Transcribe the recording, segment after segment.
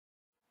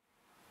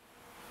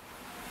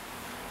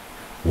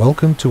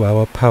Welcome to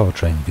our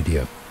powertrain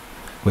video,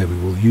 where we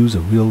will use a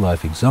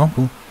real-life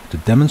example to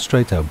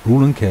demonstrate how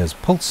Brüel Kjaer's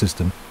pulse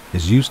system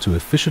is used to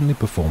efficiently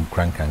perform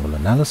crank angle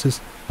analysis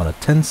on a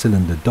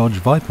 10-cylinder Dodge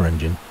Viper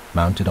engine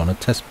mounted on a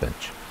test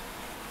bench.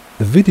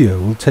 The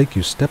video will take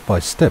you step by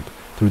step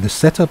through the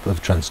setup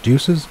of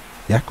transducers,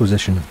 the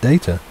acquisition of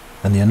data,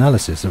 and the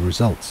analysis of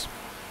results.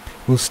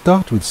 We'll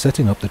start with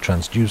setting up the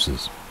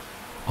transducers.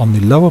 On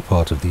the lower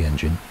part of the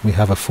engine we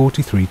have a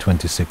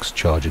 4326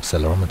 charge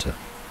accelerometer.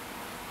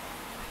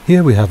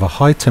 Here we have a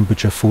high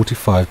temperature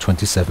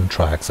 4527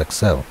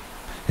 triaxial.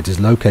 It is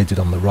located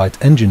on the right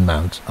engine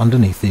mount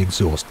underneath the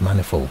exhaust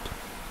manifold.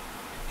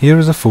 Here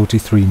is a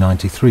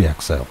 4393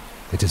 axle.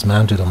 It is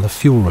mounted on the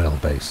fuel rail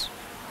base.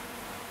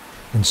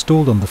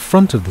 Installed on the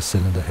front of the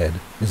cylinder head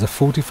is a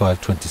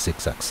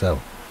 4526 axle.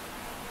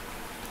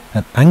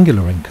 An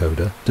angular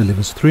encoder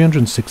delivers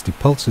 360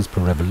 pulses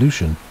per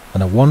revolution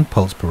and a 1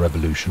 pulse per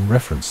revolution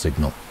reference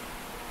signal.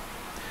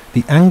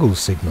 The angle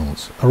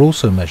signals are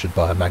also measured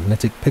by a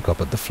magnetic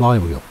pickup at the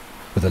flywheel,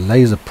 with a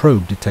laser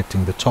probe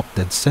detecting the top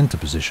dead center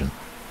position.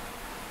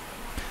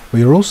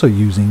 We are also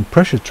using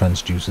pressure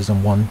transducers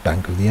on one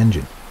bank of the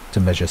engine to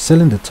measure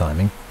cylinder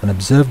timing and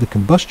observe the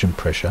combustion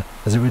pressure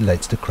as it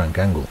relates to crank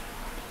angle.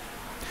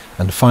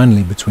 And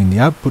finally, between the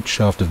output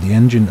shaft of the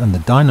engine and the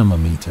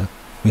dynamometer,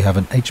 we have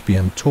an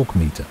HPM torque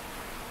meter.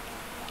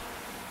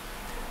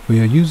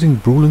 We are using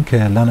Brüel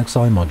Kjaer LAN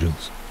XI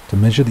modules to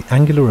measure the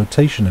angular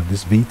rotation of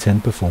this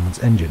V10 performance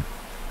engine,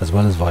 as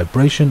well as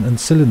vibration and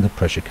cylinder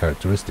pressure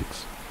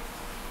characteristics.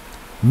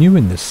 New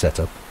in this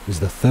setup is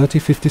the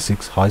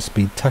 3056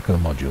 high-speed taco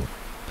module.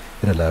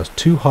 It allows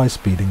 2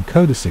 high-speed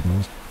encoder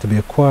signals to be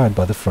acquired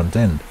by the front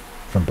end,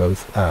 from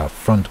both our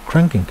front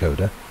crank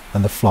encoder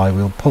and the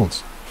flywheel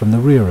pulse from the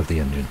rear of the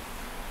engine.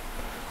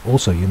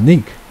 Also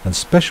unique and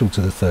special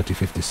to the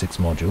 3056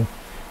 module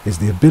is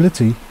the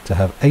ability to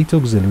have 8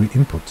 auxiliary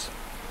inputs.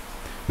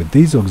 With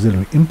these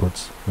auxiliary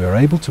inputs, we are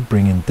able to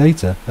bring in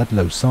data at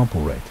low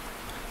sample rate.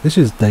 This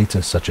is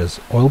data such as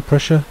oil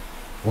pressure,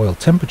 oil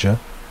temperature,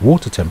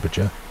 water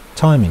temperature,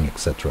 timing,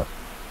 etc.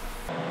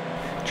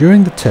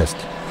 During the test,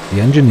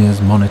 the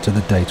engineers monitor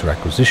the data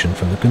acquisition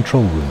from the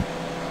control room.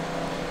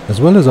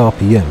 As well as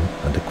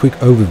RPM and a quick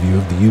overview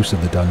of the use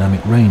of the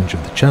dynamic range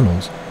of the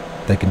channels,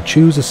 they can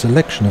choose a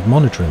selection of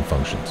monitoring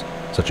functions,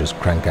 such as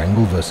crank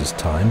angle versus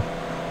time,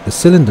 the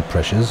cylinder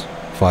pressures,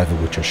 5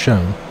 of which are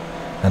shown,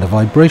 and a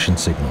vibration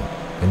signal,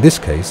 in this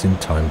case in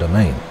time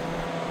domain.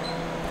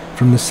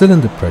 From the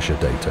cylinder pressure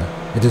data,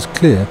 it is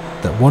clear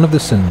that one of the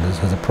cylinders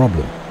has a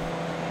problem.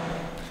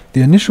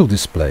 The initial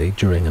display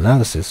during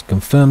analysis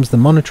confirms the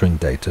monitoring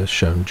data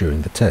shown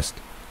during the test.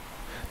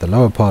 The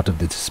lower part of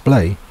the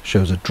display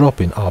shows a drop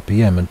in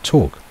RPM and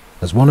torque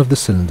as one of the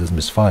cylinders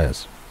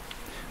misfires.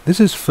 This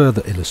is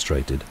further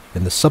illustrated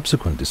in the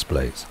subsequent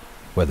displays,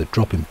 where the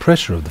drop in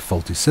pressure of the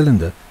faulty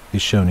cylinder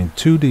is shown in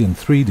 2D and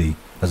 3D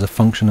as a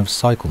function of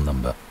cycle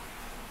number.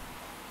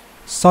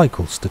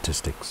 Cycle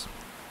statistics.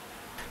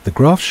 The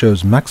graph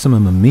shows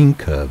maximum and mean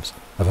curves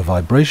of a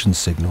vibration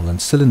signal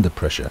and cylinder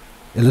pressure,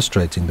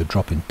 illustrating the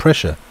drop in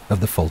pressure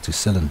of the faulty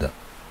cylinder.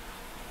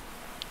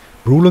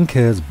 Brüel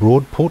Kjaer's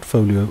broad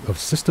portfolio of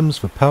systems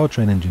for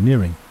powertrain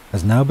engineering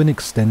has now been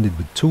extended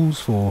with tools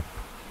for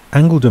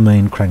angle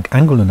domain crank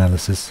angle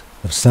analysis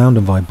of sound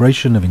and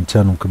vibration of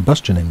internal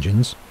combustion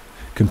engines,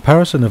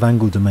 comparison of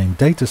angle domain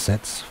data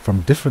sets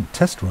from different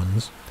test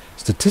runs,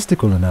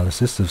 statistical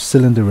analysis of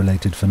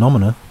cylinder-related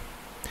phenomena,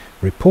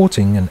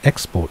 reporting and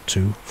export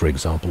to, for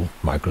example,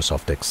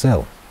 Microsoft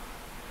Excel.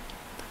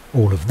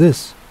 All of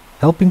this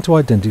helping to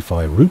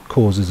identify root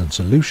causes and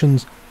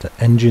solutions to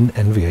engine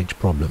NVH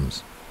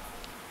problems.